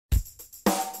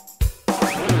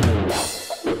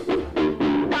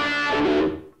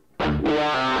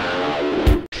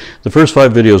The first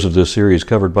 5 videos of this series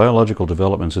covered biological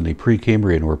developments in the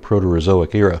Precambrian or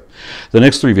Proterozoic era. The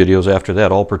next 3 videos after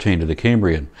that all pertain to the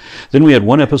Cambrian. Then we had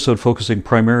one episode focusing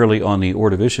primarily on the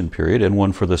Ordovician period and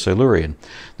one for the Silurian.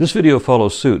 This video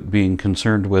follows suit, being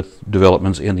concerned with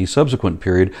developments in the subsequent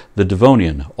period, the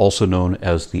Devonian, also known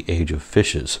as the Age of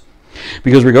Fishes.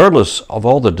 Because regardless of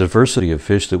all the diversity of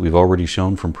fish that we've already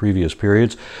shown from previous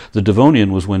periods, the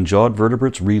Devonian was when jawed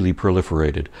vertebrates really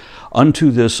proliferated.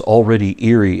 Unto this already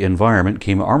eerie environment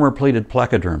came armor-plated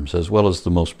placoderms, as well as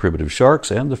the most primitive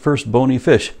sharks and the first bony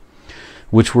fish,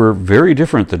 which were very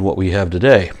different than what we have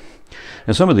today.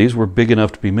 And some of these were big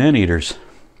enough to be man-eaters.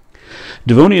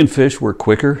 Devonian fish were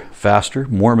quicker, faster,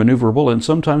 more maneuverable, and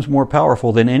sometimes more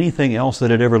powerful than anything else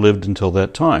that had ever lived until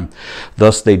that time.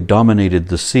 Thus, they dominated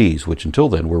the seas, which until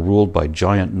then were ruled by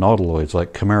giant nautiloids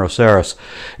like Chimaerosaurus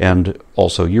and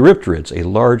also Eurypterids, a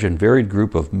large and varied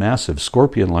group of massive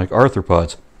scorpion-like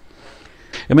arthropods.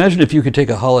 Imagine if you could take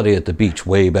a holiday at the beach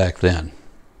way back then.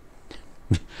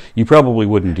 You probably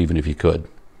wouldn't, even if you could.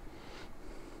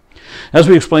 As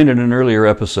we explained in an earlier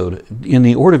episode, in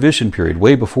the Ordovician period,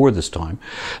 way before this time,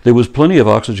 there was plenty of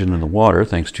oxygen in the water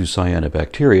thanks to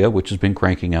cyanobacteria, which has been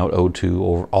cranking out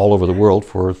O2 all over the world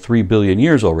for 3 billion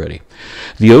years already.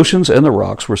 The oceans and the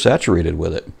rocks were saturated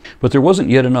with it, but there wasn't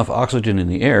yet enough oxygen in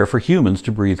the air for humans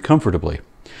to breathe comfortably.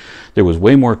 There was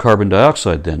way more carbon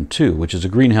dioxide then, too, which is a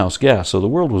greenhouse gas, so the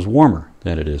world was warmer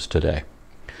than it is today.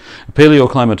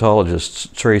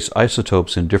 Paleoclimatologists trace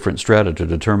isotopes in different strata to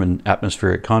determine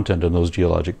atmospheric content in those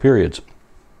geologic periods.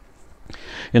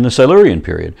 In the Silurian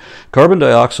period, carbon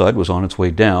dioxide was on its way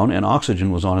down and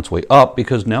oxygen was on its way up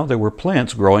because now there were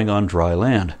plants growing on dry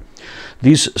land.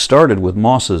 These started with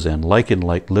mosses and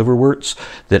lichen-like liverworts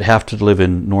that have to live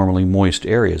in normally moist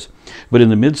areas. But in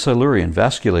the mid-Silurian,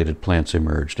 vasculated plants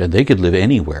emerged, and they could live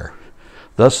anywhere.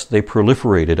 Thus, they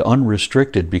proliferated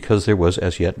unrestricted because there was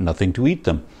as yet nothing to eat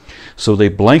them. So they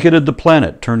blanketed the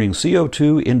planet, turning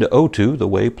CO2 into O2 the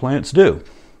way plants do.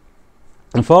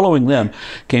 And following them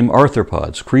came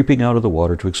arthropods, creeping out of the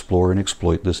water to explore and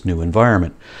exploit this new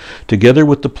environment. Together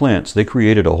with the plants, they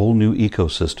created a whole new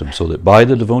ecosystem, so that by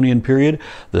the Devonian period,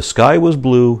 the sky was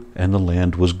blue and the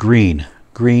land was green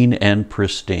and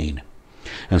pristine.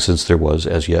 And since there was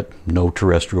as yet no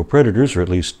terrestrial predators, or at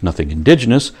least nothing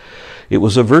indigenous, it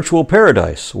was a virtual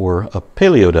paradise, or a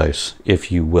paleodise,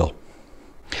 if you will.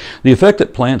 The effect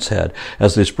that plants had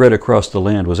as they spread across the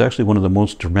land was actually one of the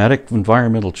most dramatic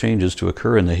environmental changes to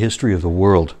occur in the history of the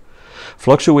world.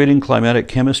 Fluctuating climatic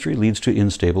chemistry leads to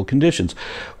unstable conditions,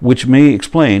 which may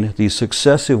explain the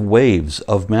successive waves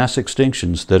of mass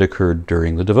extinctions that occurred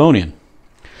during the Devonian.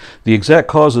 The exact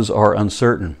causes are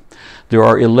uncertain. There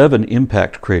are 11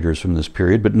 impact craters from this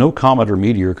period, but no comet or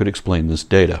meteor could explain this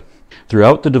data.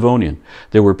 Throughout the Devonian,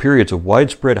 there were periods of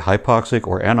widespread hypoxic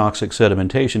or anoxic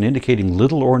sedimentation indicating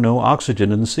little or no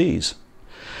oxygen in the seas.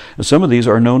 And some of these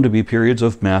are known to be periods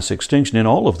of mass extinction, and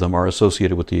all of them are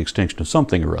associated with the extinction of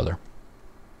something or other.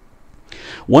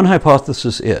 One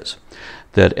hypothesis is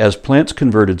that as plants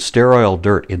converted sterile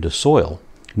dirt into soil,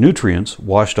 nutrients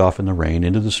washed off in the rain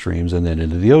into the streams and then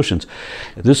into the oceans.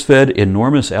 This fed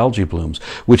enormous algae blooms,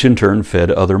 which in turn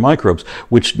fed other microbes,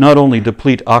 which not only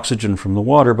deplete oxygen from the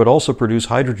water, but also produce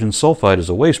hydrogen sulfide as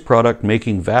a waste product,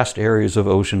 making vast areas of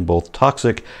ocean both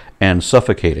toxic and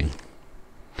suffocating.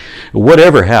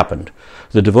 Whatever happened,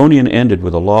 the Devonian ended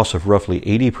with a loss of roughly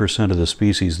 80% of the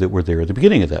species that were there at the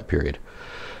beginning of that period.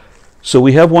 So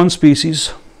we have one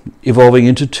species evolving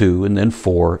into 2, and then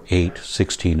 4, 8,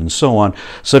 16, and so on,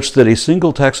 such that a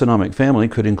single taxonomic family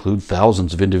could include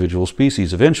thousands of individual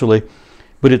species eventually,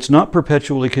 but it's not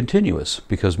perpetually continuous,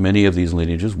 because many of these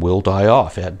lineages will die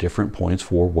off at different points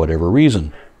for whatever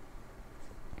reason.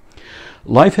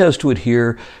 Life has to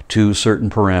adhere to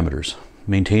certain parameters.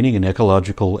 Maintaining an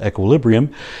ecological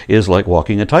equilibrium is like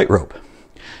walking a tightrope.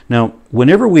 Now,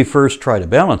 whenever we first try to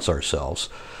balance ourselves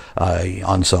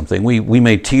on something, we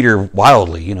may teeter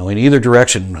wildly, in either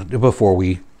direction before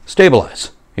we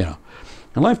stabilize, And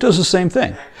life does the same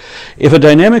thing. If a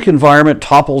dynamic environment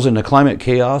topples into climate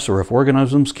chaos, or if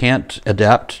organisms can't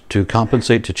adapt to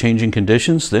compensate to changing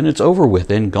conditions, then it's over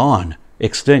with and gone,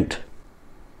 extinct.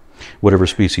 Whatever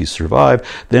species survive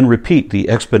then repeat the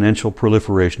exponential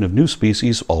proliferation of new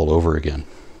species all over again.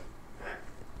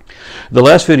 The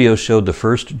last video showed the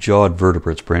first jawed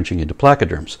vertebrates branching into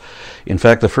placoderms. In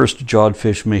fact, the first jawed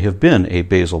fish may have been a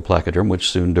basal placoderm, which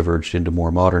soon diverged into more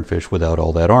modern fish without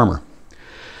all that armor.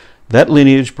 That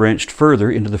lineage branched further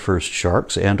into the first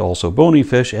sharks and also bony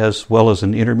fish, as well as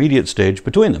an intermediate stage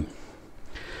between them.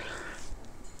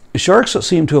 Sharks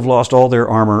seem to have lost all their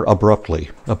armor abruptly,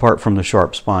 apart from the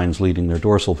sharp spines leading their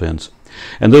dorsal fins,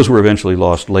 and those were eventually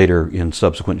lost later in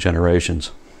subsequent generations.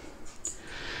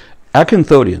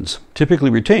 Acanthodians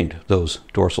typically retained those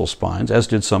dorsal spines, as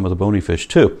did some of the bony fish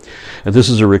too. And this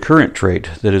is a recurrent trait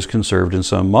that is conserved in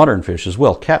some modern fish as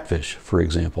well, catfish, for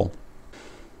example.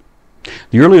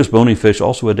 The earliest bony fish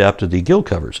also adapted the gill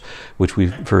covers, which we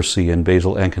first see in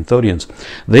basal acanthodians.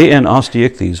 They and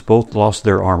osteichthyes both lost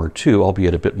their armor too,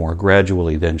 albeit a bit more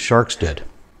gradually than sharks did.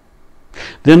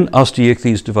 Then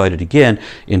osteichthyes divided again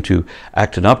into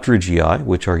Actinopterygii,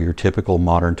 which are your typical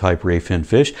modern type ray fin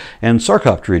fish, and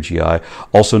Sarcopterygii,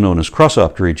 also known as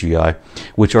Crossopterygii,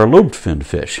 which are lobed finned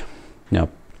fish. Now,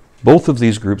 both of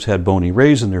these groups had bony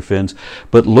rays in their fins,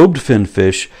 but lobed finned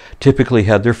fish typically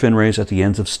had their fin rays at the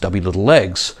ends of stubby little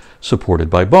legs,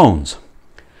 supported by bones.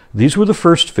 These were the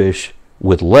first fish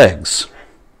with legs.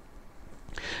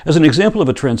 As an example of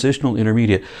a transitional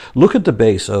intermediate, look at the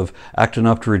base of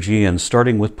Actinopterygians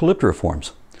starting with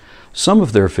polypteriforms. Some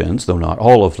of their fins, though not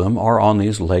all of them, are on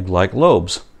these leg-like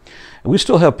lobes. And we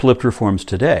still have polypteriforms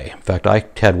today. In fact, I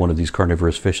had one of these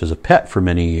carnivorous fish as a pet for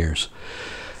many years.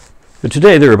 But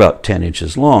today they're about 10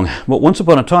 inches long, but once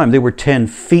upon a time they were 10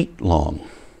 feet long.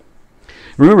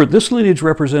 Remember, this lineage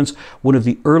represents one of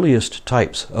the earliest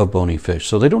types of bony fish,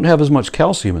 so they don't have as much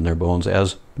calcium in their bones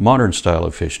as modern style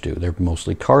of fish do. They're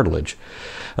mostly cartilage.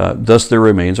 Thus, their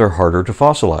remains are harder to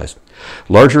fossilize.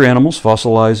 Larger animals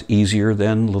fossilize easier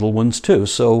than little ones too,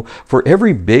 so for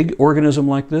every big organism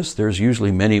like this, there's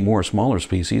usually many more smaller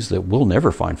species that we'll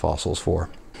never find fossils for.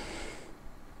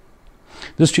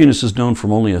 This genus is known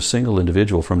from only a single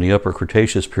individual from the Upper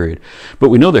Cretaceous period, but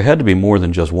we know there had to be more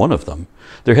than just one of them.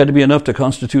 There had to be enough to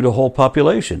constitute a whole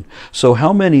population. So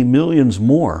how many millions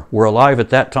more were alive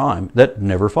at that time that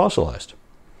never fossilized?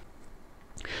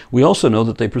 We also know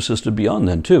that they persisted beyond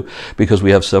then too, because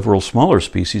we have several smaller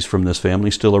species from this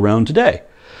family still around today.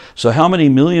 So how many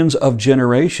millions of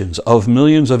generations of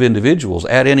millions of individuals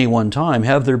at any one time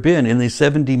have there been in the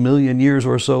 70 million years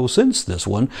or so since this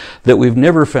one that we've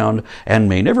never found and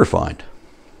may never find?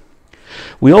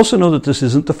 We also know that this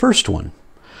isn't the first one,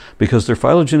 because their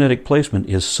phylogenetic placement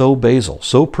is so basal,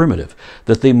 so primitive,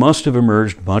 that they must have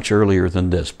emerged much earlier than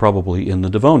this, probably in the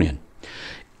Devonian.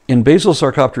 In basal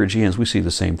Sarcopterygians, we see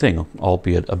the same thing,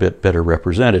 albeit a bit better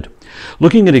represented.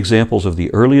 Looking at examples of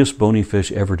the earliest bony fish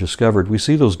ever discovered, we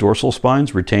see those dorsal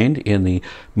spines retained in the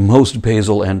most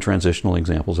basal and transitional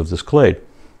examples of this clade.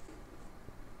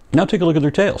 Now take a look at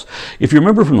their tails. If you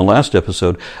remember from the last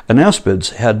episode,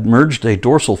 anaspids had merged a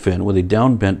dorsal fin with a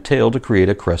down-bent tail to create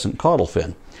a crescent caudal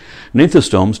fin.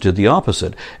 Gnathostomes did the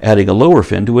opposite, adding a lower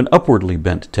fin to an upwardly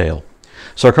bent tail.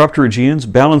 Sarcopterygians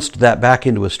balanced that back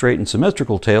into a straight and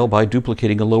symmetrical tail by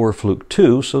duplicating a lower fluke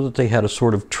too, so that they had a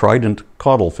sort of trident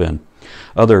caudal fin.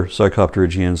 Other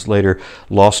Sarcopterygians later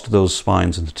lost those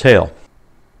spines in the tail.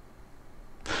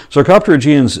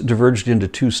 Sarcopterygians diverged into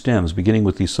two stems, beginning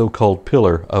with the so-called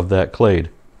pillar of that clade.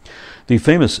 The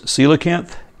famous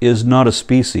coelacanth is not a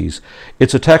species.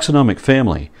 It's a taxonomic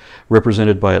family,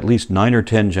 represented by at least 9 or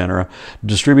 10 genera,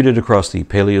 distributed across the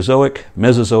Paleozoic,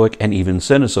 Mesozoic, and even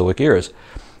Cenozoic eras.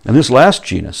 And this last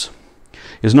genus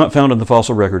is not found in the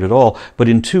fossil record at all, but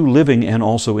in 2 living and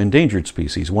also endangered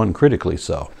species, one critically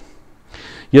so.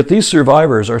 Yet these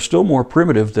survivors are still more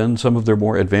primitive than some of their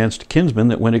more advanced kinsmen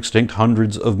that went extinct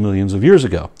hundreds of millions of years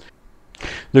ago.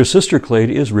 Their sister clade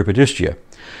is Rhipidistia.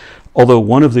 Although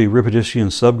one of the Rhipidestian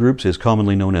subgroups is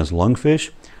commonly known as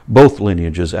lungfish, both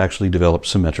lineages actually developed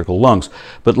symmetrical lungs,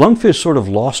 but lungfish sort of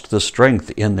lost the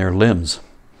strength in their limbs.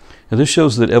 And this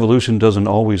shows that evolution doesn't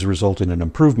always result in an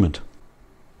improvement.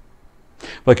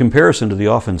 By comparison to the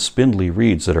often spindly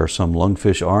reeds that are some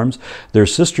lungfish arms, their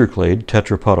sister clade,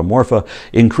 Tetrapodomorpha,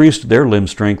 increased their limb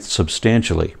strength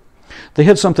substantially. They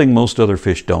had something most other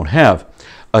fish don't have,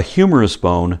 a humerus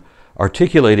bone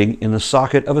articulating in the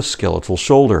socket of a skeletal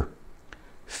shoulder.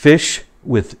 Fish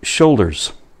with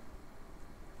shoulders.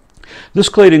 This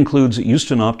clade includes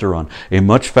Eusthenopteron, a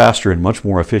much faster and much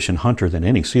more efficient hunter than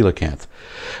any coelacanth.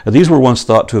 These were once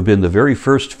thought to have been the very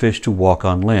first fish to walk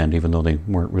on land, even though they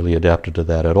weren't really adapted to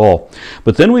that at all.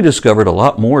 But then we discovered a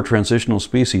lot more transitional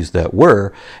species that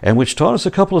were, and which taught us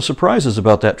a couple of surprises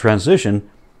about that transition,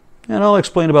 and I'll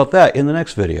explain about that in the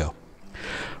next video.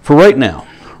 For right now,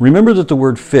 remember that the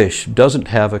word fish doesn't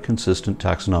have a consistent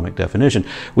taxonomic definition,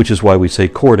 which is why we say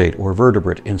chordate or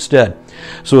vertebrate instead.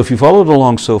 So if you followed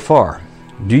along so far,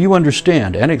 do you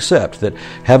understand and accept that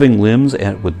having limbs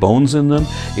with bones in them,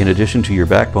 in addition to your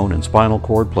backbone and spinal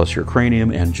cord, plus your cranium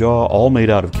and jaw, all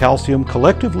made out of calcium,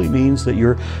 collectively means that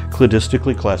you're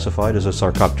cladistically classified as a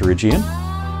Sarcopterygian?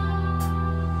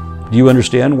 Do you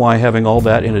understand why having all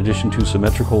that in addition to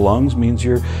symmetrical lungs means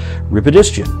you're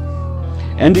ripidistant?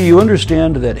 And do you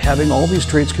understand that having all these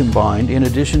traits combined in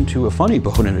addition to a funny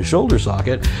bone in a shoulder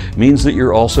socket means that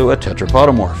you're also a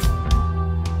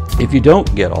tetrapodomorph? If you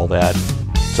don't get all that,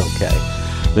 it's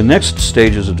okay. The next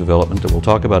stages of development that we'll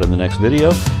talk about in the next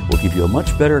video will give you a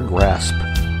much better grasp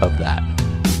of that.